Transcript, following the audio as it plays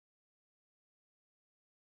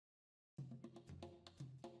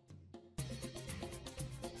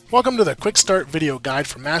Welcome to the Quick Start video guide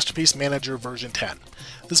for Masterpiece Manager version 10.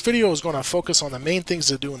 This video is going to focus on the main things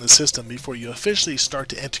to do in the system before you officially start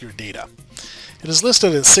to enter your data. It is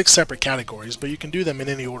listed in 6 separate categories, but you can do them in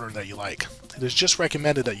any order that you like. It is just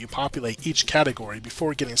recommended that you populate each category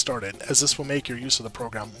before getting started, as this will make your use of the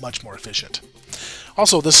program much more efficient.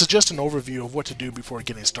 Also, this is just an overview of what to do before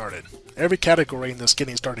getting started. Every category in this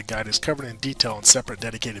Getting Started guide is covered in detail in separate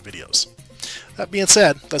dedicated videos. That being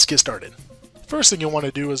said, let's get started. First thing you'll want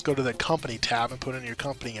to do is go to the Company tab and put in your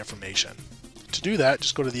company information. To do that,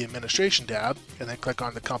 just go to the Administration tab and then click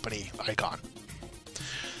on the Company icon.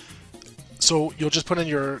 So you'll just put in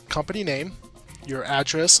your company name, your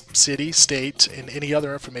address, city, state, and any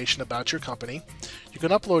other information about your company. You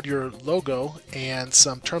can upload your logo and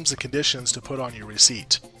some terms and conditions to put on your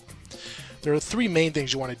receipt. There are 3 main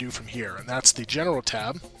things you want to do from here, and that's the General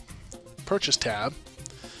tab, Purchase tab,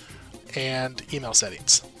 and Email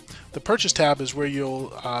settings. The Purchase tab is where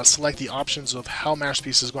you'll select the options of how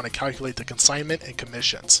Masterpiece is going to calculate the consignment and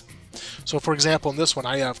commissions. So for example, in this one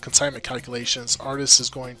I have consignment calculations. Artist is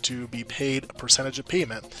going to be paid a percentage of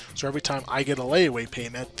payment. So every time I get a layaway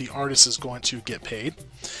payment, the artist is going to get paid.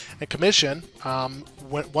 And commission,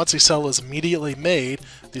 once a sale is immediately made,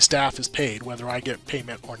 the staff is paid whether I get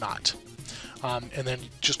payment or not. And then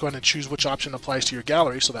just go ahead and choose which option applies to your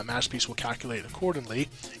gallery so that Masterpiece will calculate accordingly,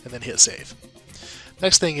 and then hit save.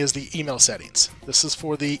 Next thing is the email settings. This is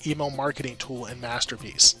for the email marketing tool in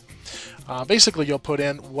Masterpiece. Basically, you'll put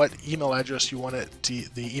in what email address you want the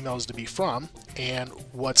emails to be from and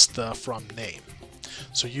what's the from name.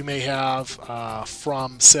 So you may have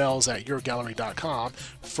from sales@yourgallery.com,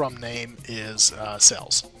 from name is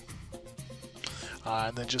sales.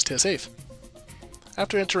 And then just hit save.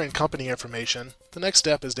 After entering company information, the next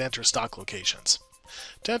step is to enter stock locations.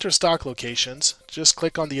 To enter stock locations, just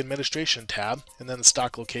click on the Administration tab and then the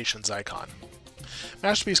Stock Locations icon.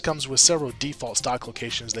 Masterpiece comes with several default stock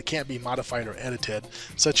locations that can't be modified or edited,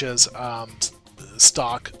 such as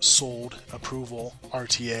stock, sold, approval,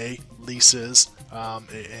 RTA, leases,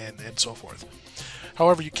 and so forth.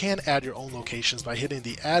 However, you can add your own locations by hitting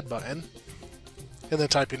the Add button and then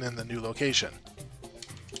typing in the new location.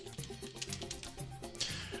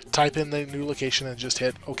 Type in the new location and just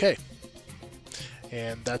hit OK.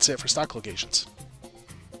 And that's it for stock locations.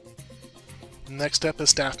 The next step is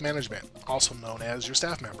staff management, also known as your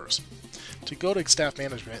staff members. To go to staff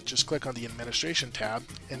management, just click on the Administration tab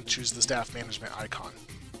and choose the staff management icon.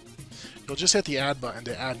 You'll just hit the Add button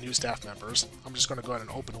to add new staff members. I'm just going to go ahead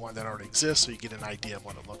and open one that already exists so you get an idea of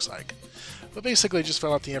what it looks like. But basically just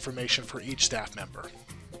fill out the information for each staff member.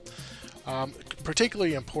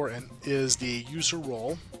 Particularly important is the user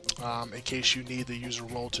role, in case you need the user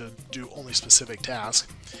role to do only specific tasks,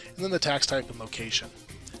 and then the tax type and location.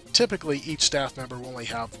 Typically, each staff member will only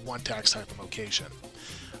have one tax type and location.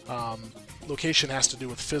 Location has to do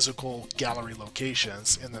with physical gallery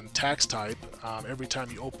locations, and then tax type, every time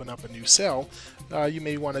you open up a new cell, you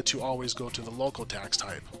may want it to always go to the local tax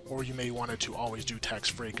type, or you may want it to always do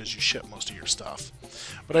tax-free because you ship most of your stuff.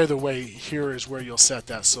 But either way, here is where you'll set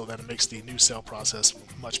that so that it makes the new sale process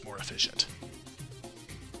much more efficient.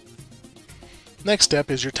 Next step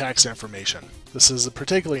is your tax information. This is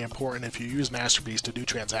particularly important if you use Masterpiece to do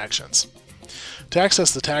transactions. To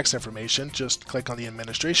access the tax information, just click on the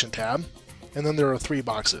Administration tab, and then there are 3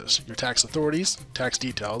 boxes: your tax authorities, tax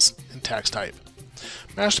details, and tax type.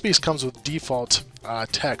 Masterpiece comes with default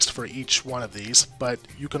text for each one of these, but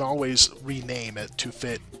you can always rename it to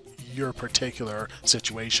fit your particular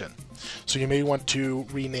situation. So you may want to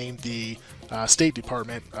rename the State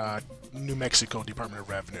Department New Mexico Department of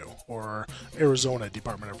Revenue or Arizona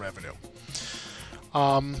Department of Revenue.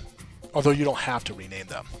 Although you don't have to rename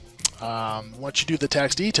them. Once you do the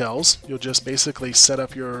tax details, you'll just basically set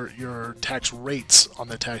up your tax rates on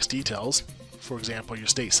the tax details. For example, your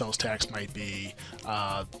state sales tax might be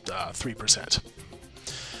 3%.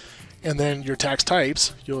 And then your tax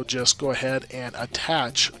types, you'll just go ahead and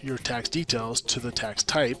attach your tax details to the tax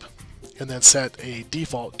type and then set a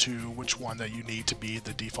default to which one that you need to be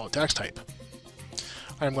the default tax type.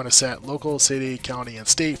 I'm going to set local, city, county, and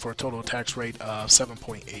state for a total tax rate of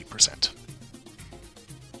 7.8%.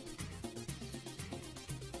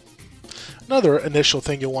 Another initial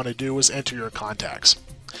thing you'll want to do is enter your contacts.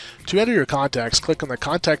 To enter your contacts, click on the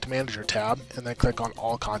Contact Manager tab and then click on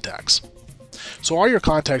All Contacts. So all your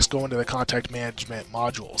contacts go into the contact management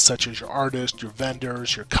module, such as your artists, your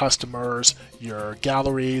vendors, your customers, your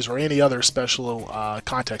galleries, or any other special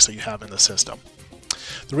contacts that you have in the system.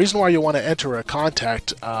 The reason why you want to enter a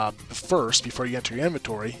contact first before you enter your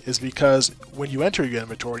inventory is because when you enter your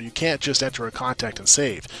inventory, you can't just enter a contact and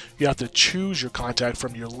save. You have to choose your contact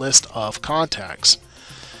from your list of contacts.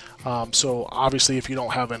 So obviously if you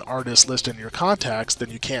don't have an artist listed in your contacts, then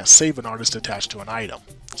you can't save an artist attached to an item.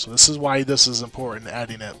 So this is why this is important,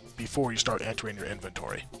 adding it before you start entering your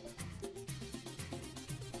inventory.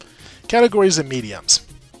 Categories and mediums.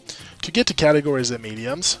 To get to categories and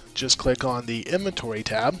mediums, just click on the Inventory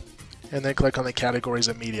tab and then click on the Categories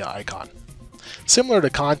and Media icon. Similar to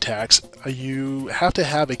contacts, you have to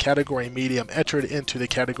have a category medium entered into the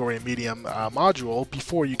category medium module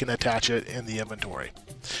before you can attach it in the inventory.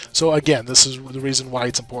 So again, this is the reason why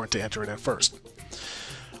it's important to enter it in first.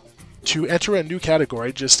 To enter a new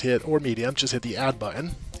category, just hit the Add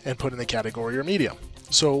button and put in the category or medium.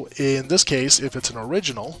 So in this case, if it's an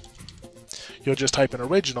original, you'll just type in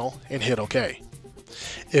original and hit OK.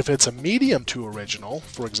 If it's a medium to original,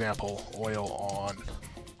 for example, oil on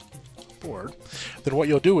board, then what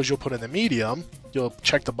you'll do is you'll put in the medium, you'll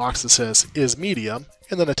check the box that says is medium,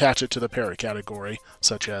 and then attach it to the parent category,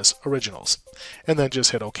 such as originals, and then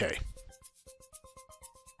just hit OK.